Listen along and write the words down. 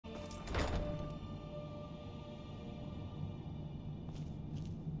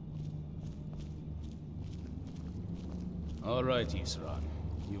All right, Isran.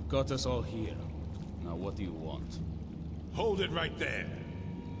 You've got us all here. Now what do you want? Hold it right there.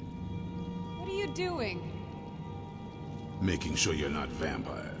 What are you doing? Making sure you're not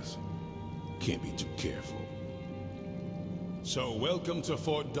vampires. Can't be too careful. So, welcome to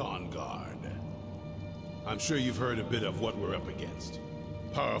Fort Dawnguard. I'm sure you've heard a bit of what we're up against.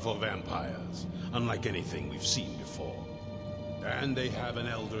 Powerful vampires, unlike anything we've seen before. And they have an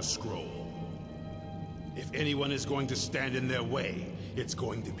Elder Scroll. If anyone is going to stand in their way, it's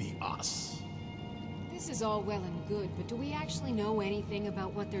going to be us. This is all well and good, but do we actually know anything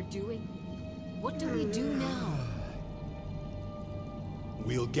about what they're doing? What do we do now?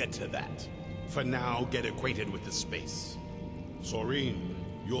 We'll get to that. For now, get acquainted with the space. Soreen,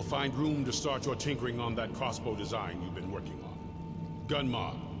 you'll find room to start your tinkering on that crossbow design you've been working on.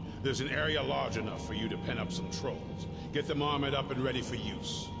 Gunmar, there's an area large enough for you to pen up some trolls. Get them armored up and ready for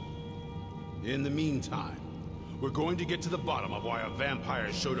use. In the meantime, we're going to get to the bottom of why a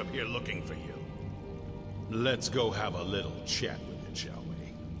vampire showed up here looking for you. Let's go have a little chat with it, shall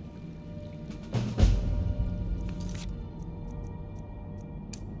we?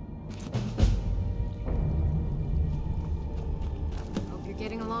 Hope you're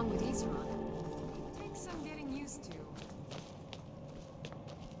getting along with Isran. Takes some getting used to.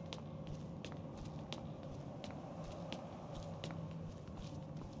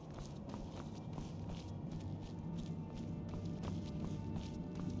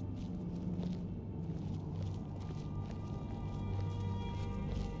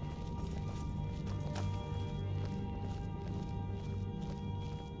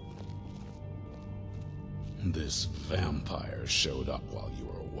 This vampire showed up while you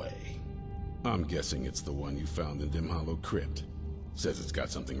were away. I'm guessing it's the one you found in Dim Hollow Crypt. Says it's got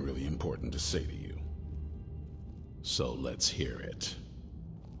something really important to say to you. So let's hear it.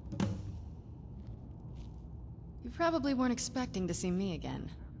 You probably weren't expecting to see me again.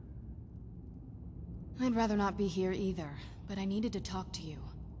 I'd rather not be here either, but I needed to talk to you.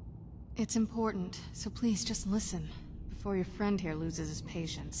 It's important, so please just listen, before your friend here loses his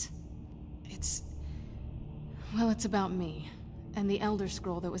patience. Well, it's about me, and the Elder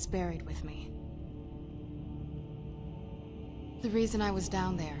Scroll that was buried with me. The reason I was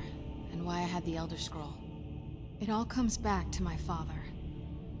down there, and why I had the Elder Scroll. It all comes back to my father.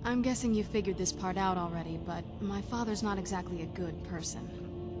 I'm guessing you figured this part out already, but my father's not exactly a good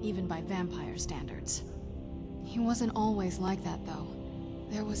person, even by vampire standards. He wasn't always like that, though.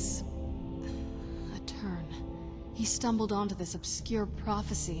 There was a turn. He stumbled onto this obscure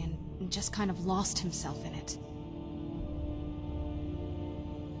prophecy and just kind of lost himself in it.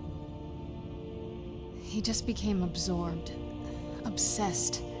 He just became absorbed,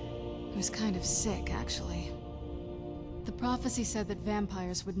 obsessed. He was kind of sick, actually. The prophecy said that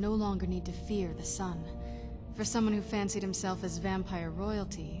vampires would no longer need to fear the sun. For someone who fancied himself as vampire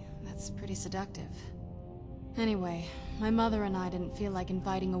royalty, that's pretty seductive. Anyway, my mother and I didn't feel like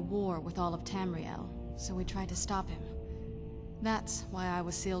inviting a war with all of Tamriel, so we tried to stop him. That's why I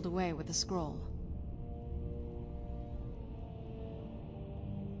was sealed away with the scroll.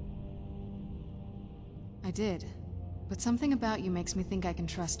 I did, but something about you makes me think I can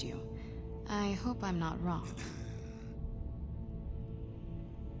trust you. I hope I'm not wrong.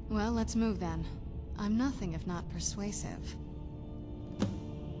 Well, let's move then. I'm nothing if not persuasive.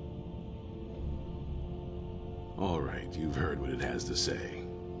 All right, you've heard what it has to say.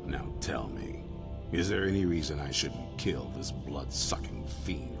 Now tell me, is there any reason I shouldn't kill this blood-sucking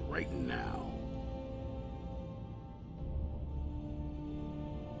fiend right now?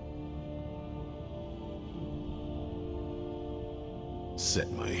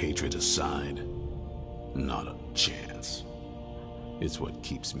 Set my hatred aside? Not a chance. It's what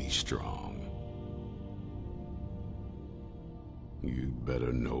keeps me strong. You'd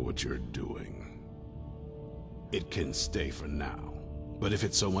better know what you're doing. It can stay for now, but if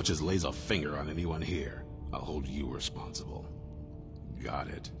it so much as lays a finger on anyone here, I'll hold you responsible. Got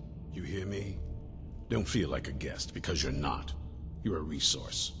it? You hear me? Don't feel like a guest, because you're not. You're a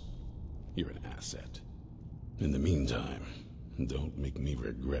resource. You're an asset. In the meantime, don't make me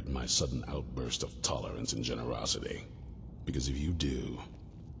regret my sudden outburst of tolerance and generosity. Because if you do,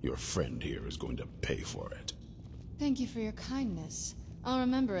 your friend here is going to pay for it. Thank you for your kindness. I'll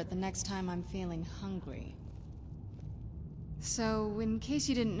remember it the next time I'm feeling hungry. So, in case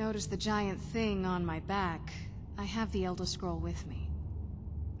you didn't notice the giant thing on my back, I have the Elder Scroll with me.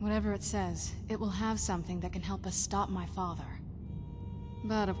 Whatever it says, it will have something that can help us stop my father.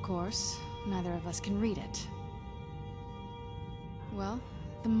 But of course, neither of us can read it. Well,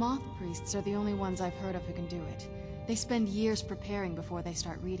 the moth priests are the only ones I've heard of who can do it. They spend years preparing before they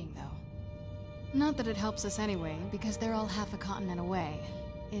start reading, though. Not that it helps us anyway, because they're all half a continent away,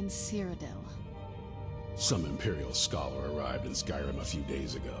 in Cyrodiil. Some Imperial scholar arrived in Skyrim a few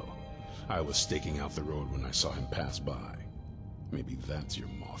days ago. I was staking out the road when I saw him pass by. Maybe that's your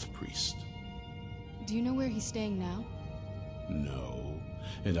moth priest. Do you know where he's staying now? No,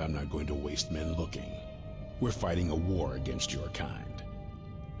 and I'm not going to waste men looking. We're fighting a war against your kind,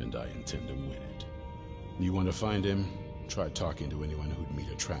 and I intend to win it. You want to find him? Try talking to anyone who'd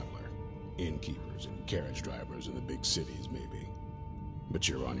meet a traveler. Innkeepers and carriage drivers in the big cities, maybe. But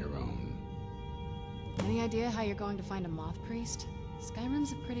you're on your own. Any idea how you're going to find a moth priest?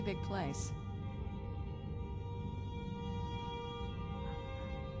 Skyrim's a pretty big place.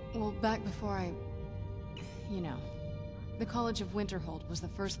 Well, back before you know. The College of Winterhold was the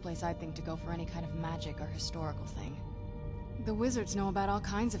first place I'd think to go for any kind of magic or historical thing. The wizards know about all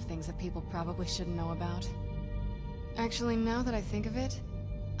kinds of things that people probably shouldn't know about. Actually, now that I think of it,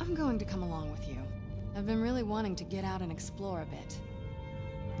 I'm going to come along with you. I've been really wanting to get out and explore a bit.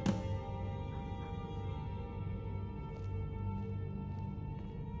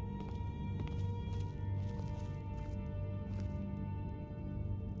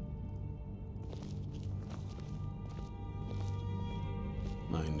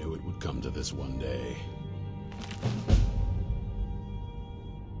 I knew it would come to this one day.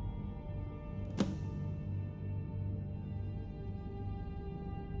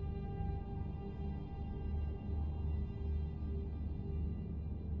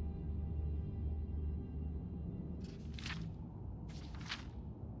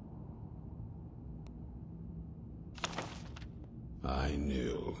 I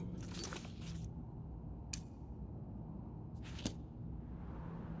knew.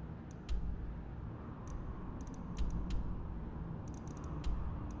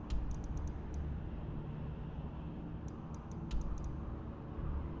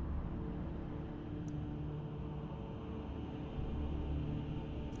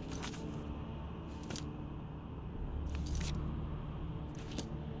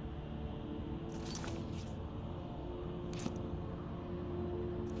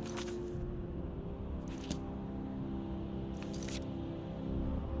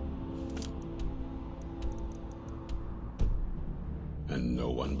 And no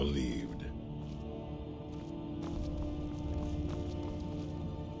one believed.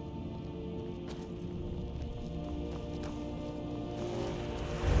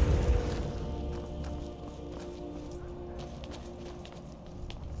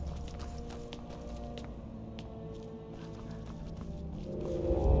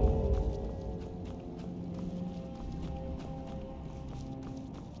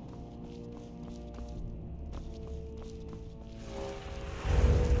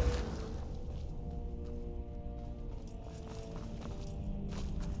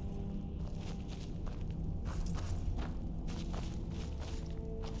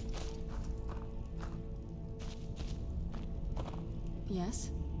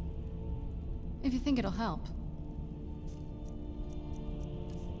 Yes? If you think it'll help.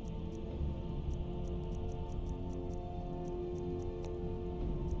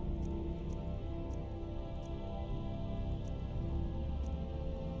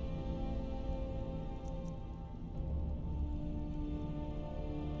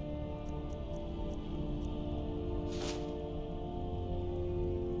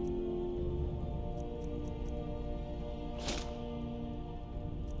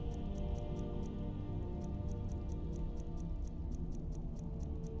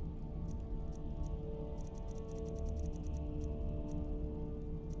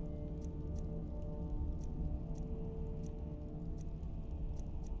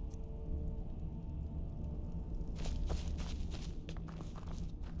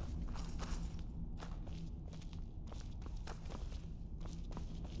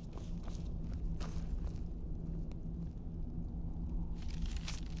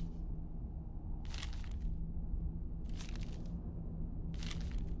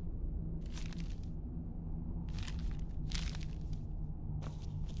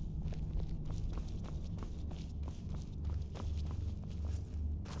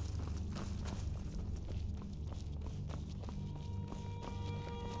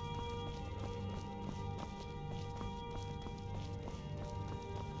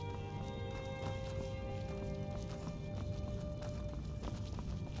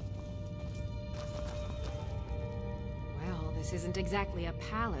 This isn't exactly a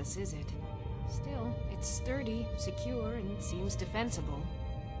palace, is it? Still, it's sturdy, secure, and seems defensible.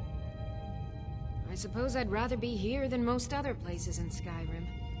 I suppose I'd rather be here than most other places in Skyrim.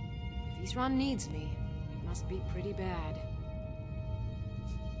 If Isran needs me, it must be pretty bad.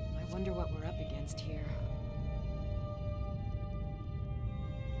 I Wonder what we're up against here.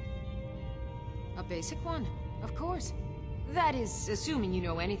 A basic one, of course. That is, assuming you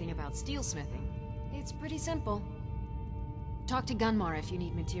know anything about steelsmithing. It's pretty simple. Talk to Gunmar if you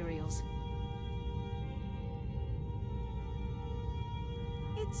need materials.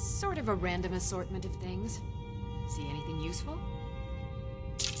 It's sort of a random assortment of things. See anything useful?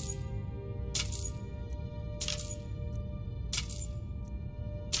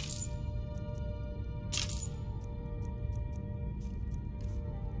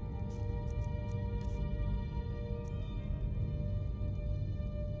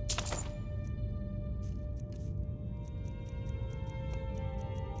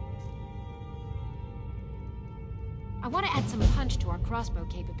 I want to add some punch to our crossbow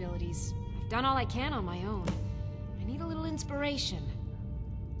capabilities. I've done all I can on my own. I need a little inspiration.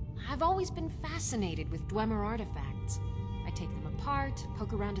 I've always been fascinated with Dwemer artifacts. I take them apart,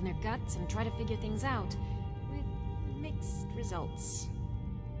 poke around in their guts, and try to figure things out, with mixed results.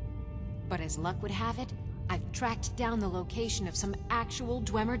 But as luck would have it, I've tracked down the location of some actual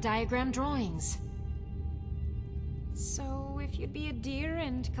Dwemer diagram drawings. So, if you'd be a dear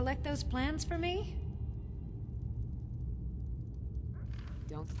and collect those plans for me?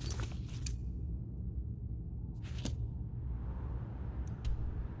 Don't...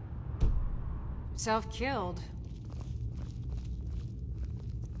 Self-killed.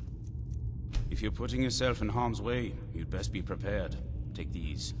 If you're putting yourself in harm's way, you'd best be prepared. Take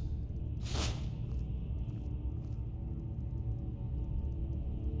these.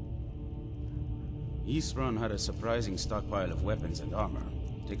 Eastrun had a surprising stockpile of weapons and armor.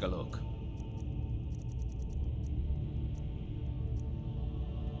 Take a look.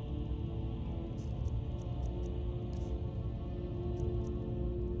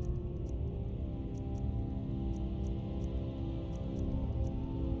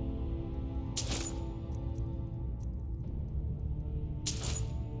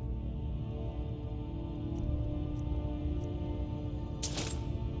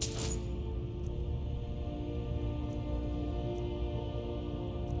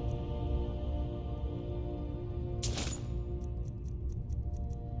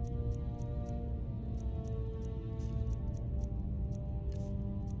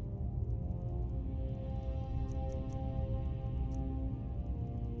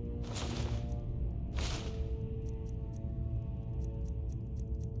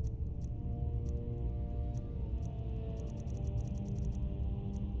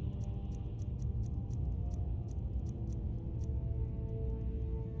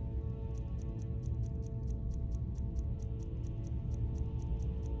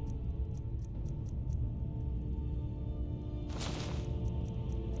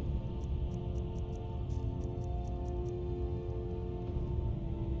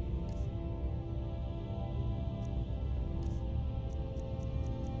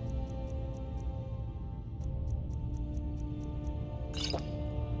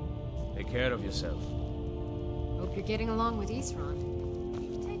 Take care of yourself. Hope you're getting along with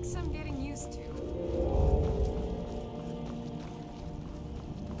Eastron. Takes some getting used to.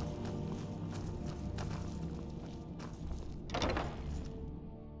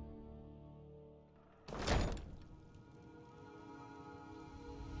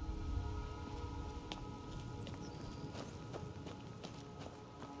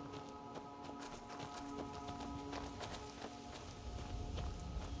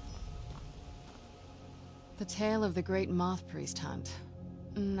 The tale of the great moth priest hunt.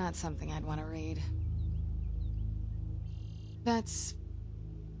 Not something I'd want to read. That's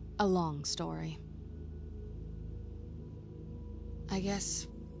a long story. I guess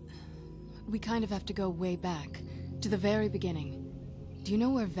we kind of have to go way back, to the very beginning. Do you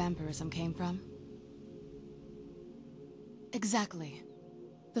know where vampirism came from? Exactly.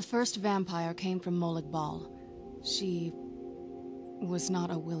 The first vampire came from Molag Bal. She was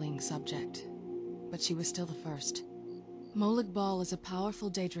not a willing subject, but she was still the first. Molag Bal is a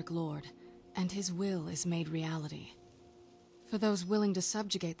powerful Daedric lord, and his will is made reality. For those willing to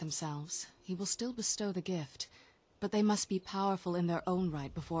subjugate themselves, he will still bestow the gift, but they must be powerful in their own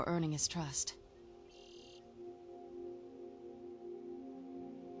right before earning his trust.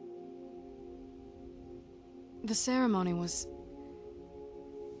 The ceremony was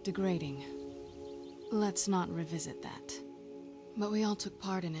degrading. Let's not revisit that. But we all took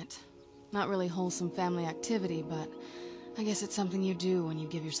part in it. Not really wholesome family activity, but I guess it's something you do when you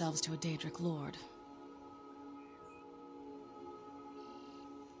give yourselves to a Daedric lord.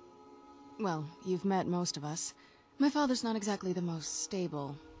 Well, you've met most of us. My father's not exactly the most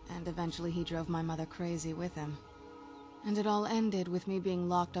stable, and eventually he drove my mother crazy with him. And it all ended with me being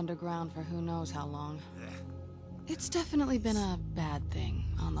locked underground for who knows how long. It's definitely been a bad thing,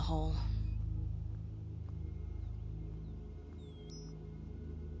 on the whole.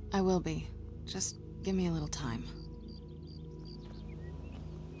 I will be. Just give me a little time.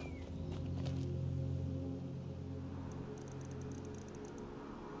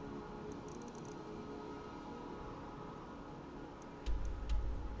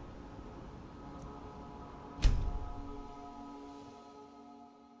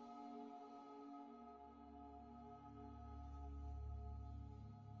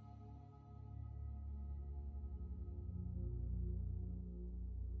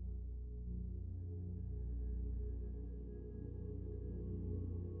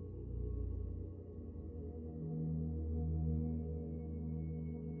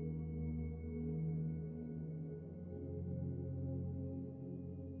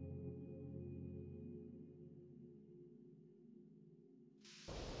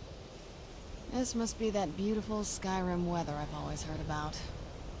 This must be that beautiful Skyrim weather I've always heard about.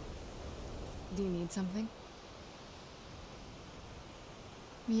 Do you need something?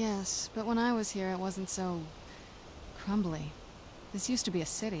 Yes, but when I was here it wasn't so... crumbly. This used to be a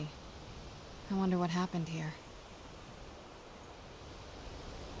city. I wonder what happened here.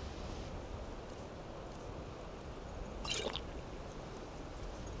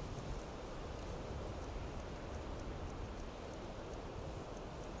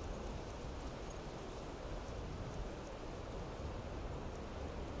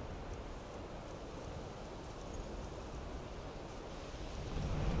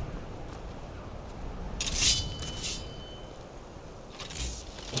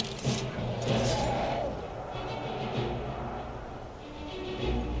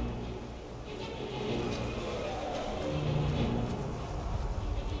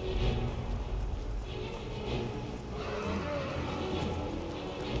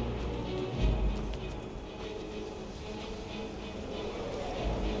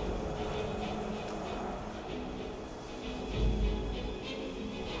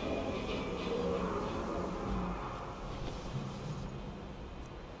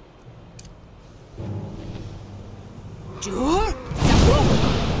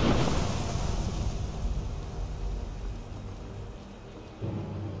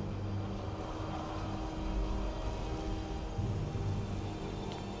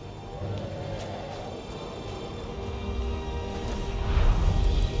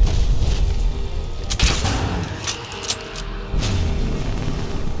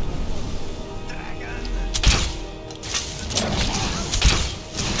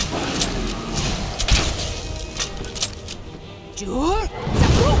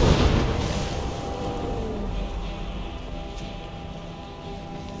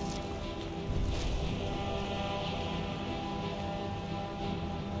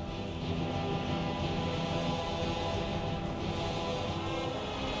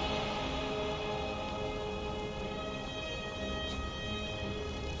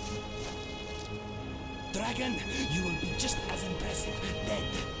 Dragon, you will be just as impressive dead.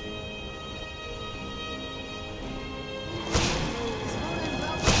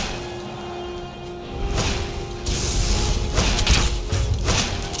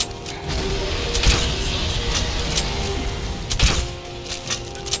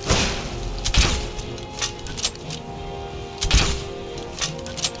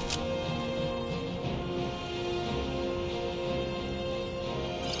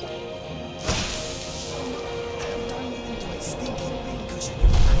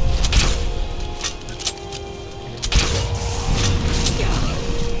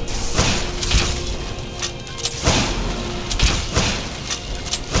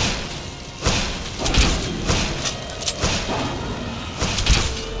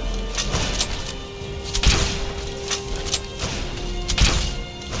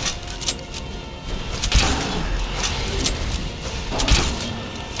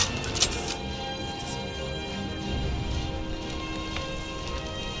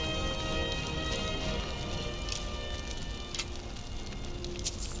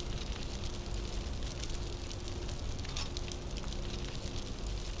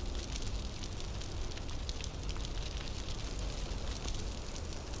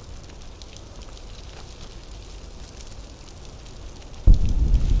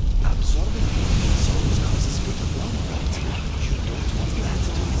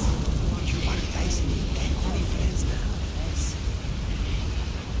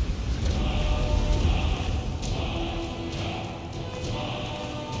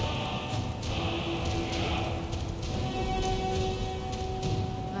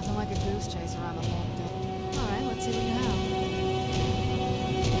 Nothing like a goose chase around the whole thing. Alright, let's see what you have.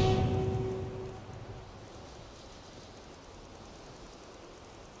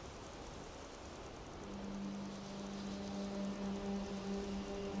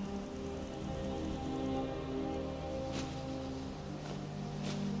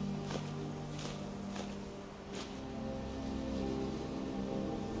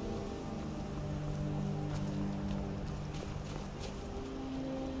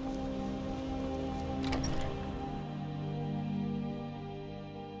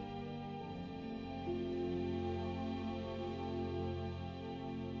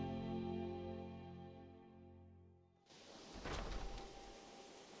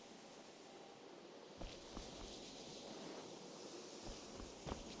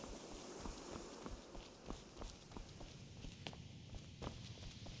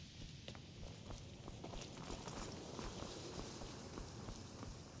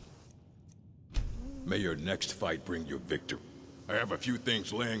 May your next fight bring you victory. I have a few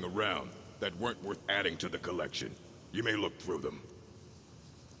things laying around that weren't worth adding to the collection. You may look through them.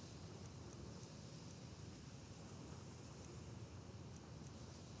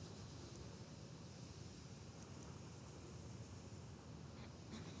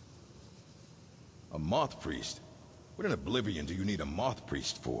 A moth priest? What in Oblivion do you need a moth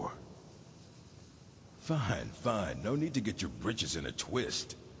priest for? Fine, fine. No need to get your britches in a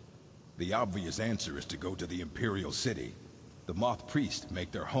twist. The obvious answer is to go to the Imperial City. The moth priests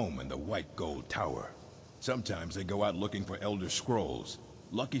make their home in the White Gold Tower. Sometimes they go out looking for Elder Scrolls.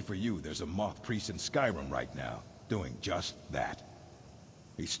 Lucky for you, there's a moth priest in Skyrim right now, doing just that.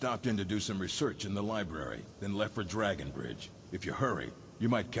 He stopped in to do some research in the library, then left for Dragonbridge. If you hurry, you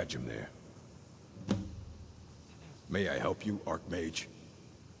might catch him there. May I help you, Archmage?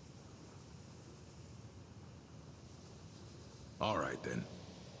 All right, then.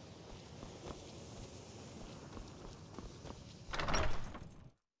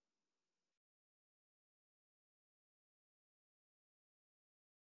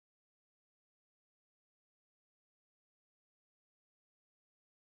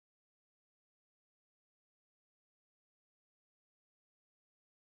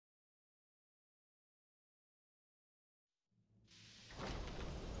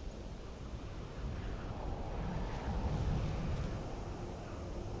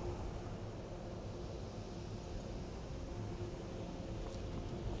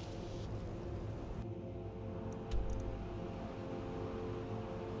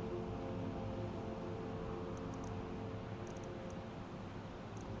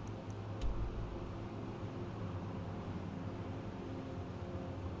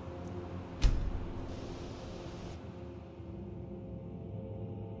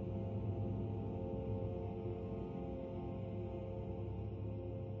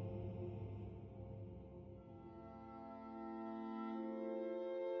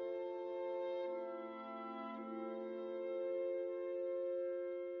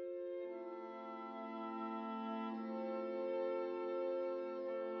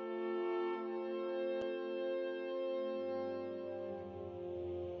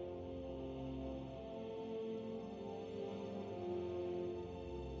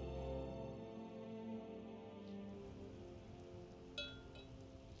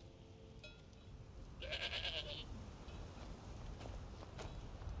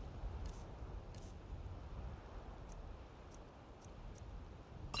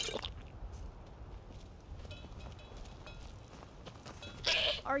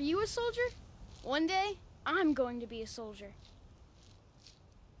 Are you a soldier? One day, I'm going to be a soldier.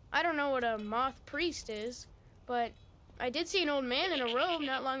 I don't know what a moth priest is, but I did see an old man in a robe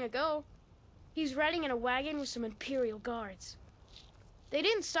not long ago. He's riding in a wagon with some Imperial guards. They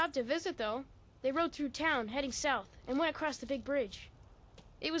didn't stop to visit, though. They rode through town, heading south, and went across the big bridge.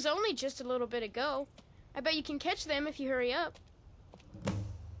 It was only just a little bit ago. I bet you can catch them if you hurry up.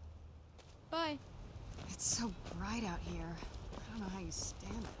 Bye. It's so bright out here. I don't know how you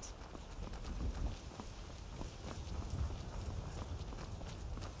stand it.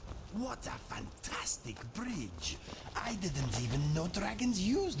 What a fantastic bridge! I didn't even know dragons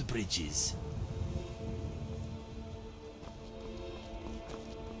used bridges.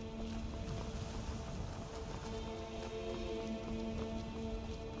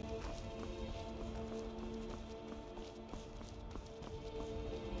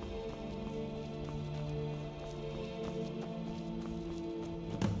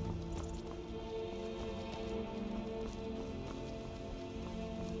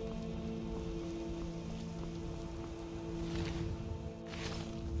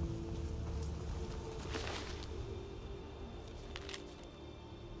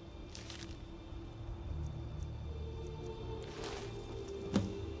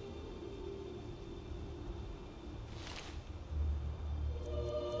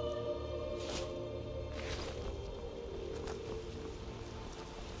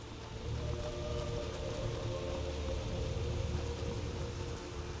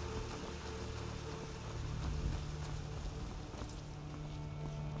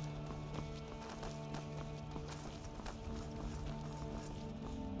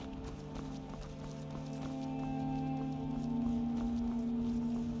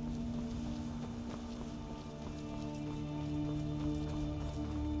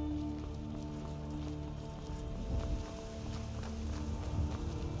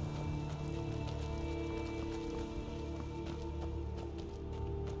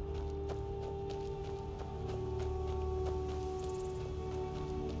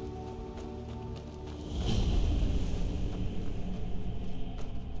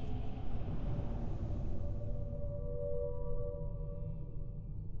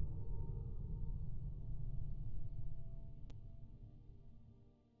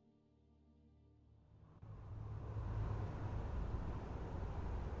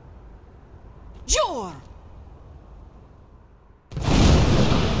 Jor!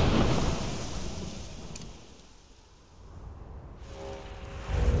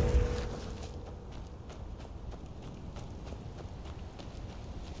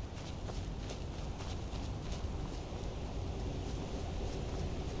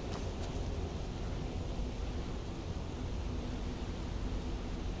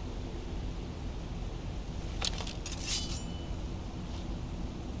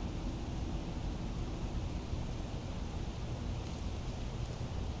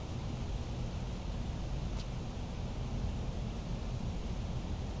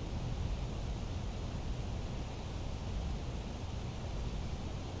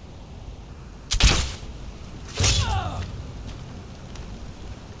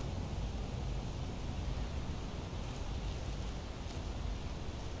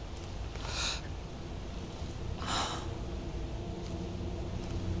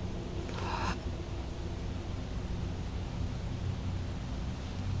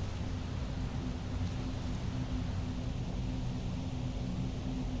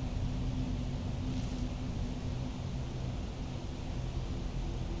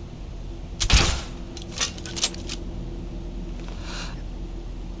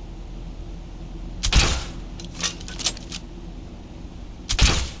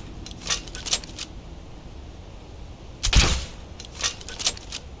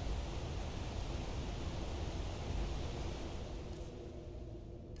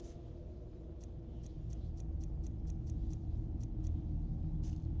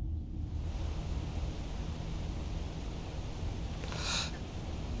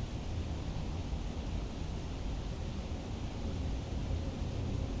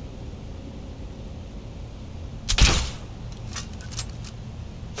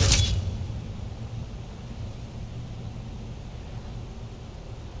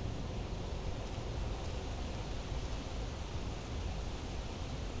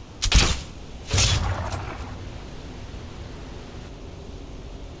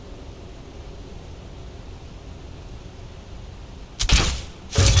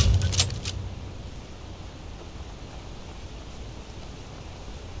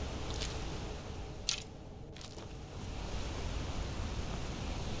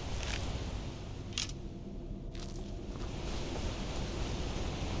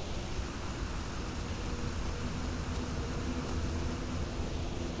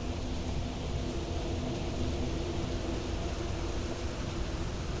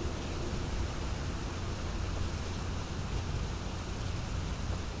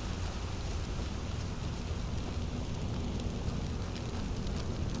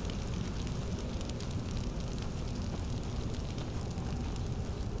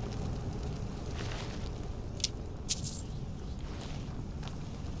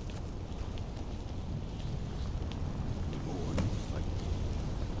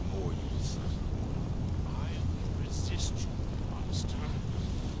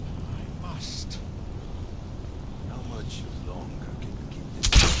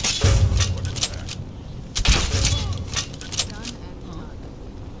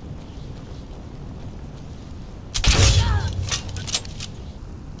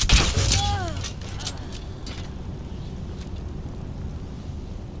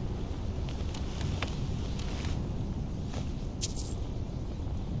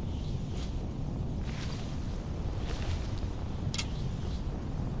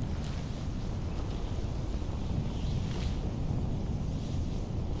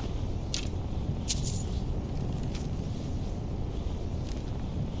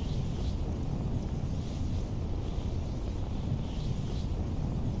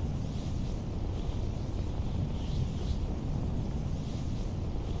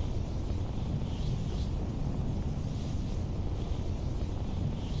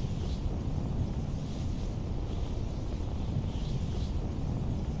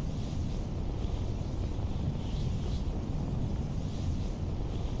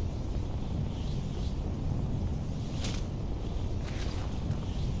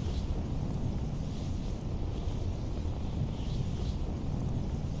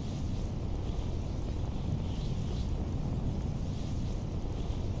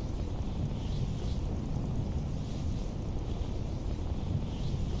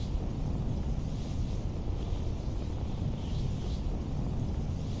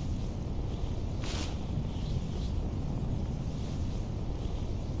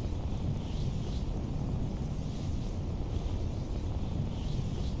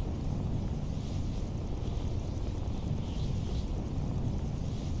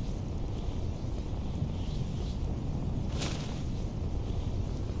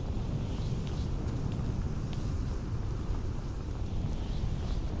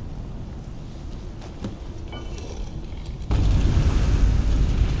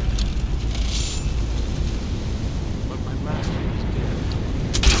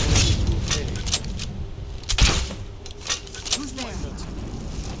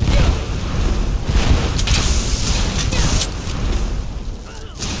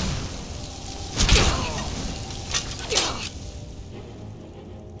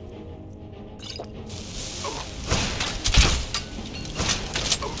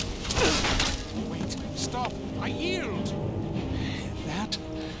 Wait, stop! I yield!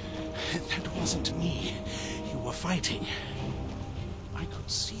 That wasn't me. You were fighting. I could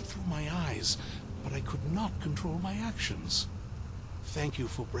see through my eyes, but I could not control my actions. Thank you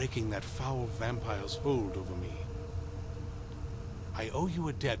for breaking that foul vampire's hold over me. I owe you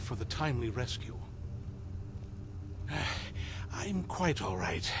a debt for the timely rescue. I'm quite all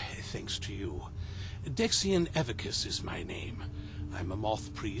right, thanks to you. Dexian Evicus is my name. I'm a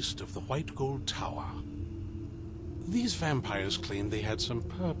moth priest of the White Gold Tower. These vampires claimed they had some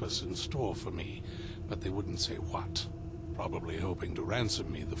purpose in store for me, but they wouldn't say what. Probably hoping to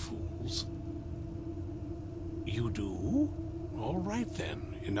ransom me, the fools. You do? All right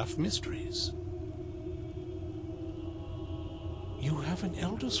then, enough mysteries. You have an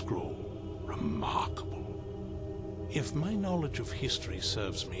Elder Scroll. Remarkable. If my knowledge of history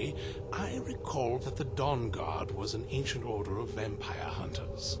serves me, I recall that the Dawn Guard was an ancient order of vampire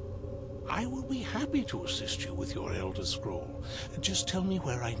hunters. I will be happy to assist you with your Elder Scroll. Just tell me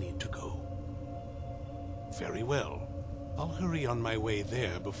where I need to go. Very well. I'll hurry on my way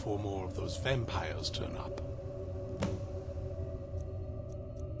there before more of those vampires turn up.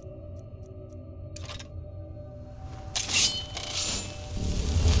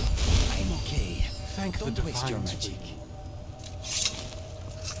 I'm okay. Thank Don't the waste your divines magic. for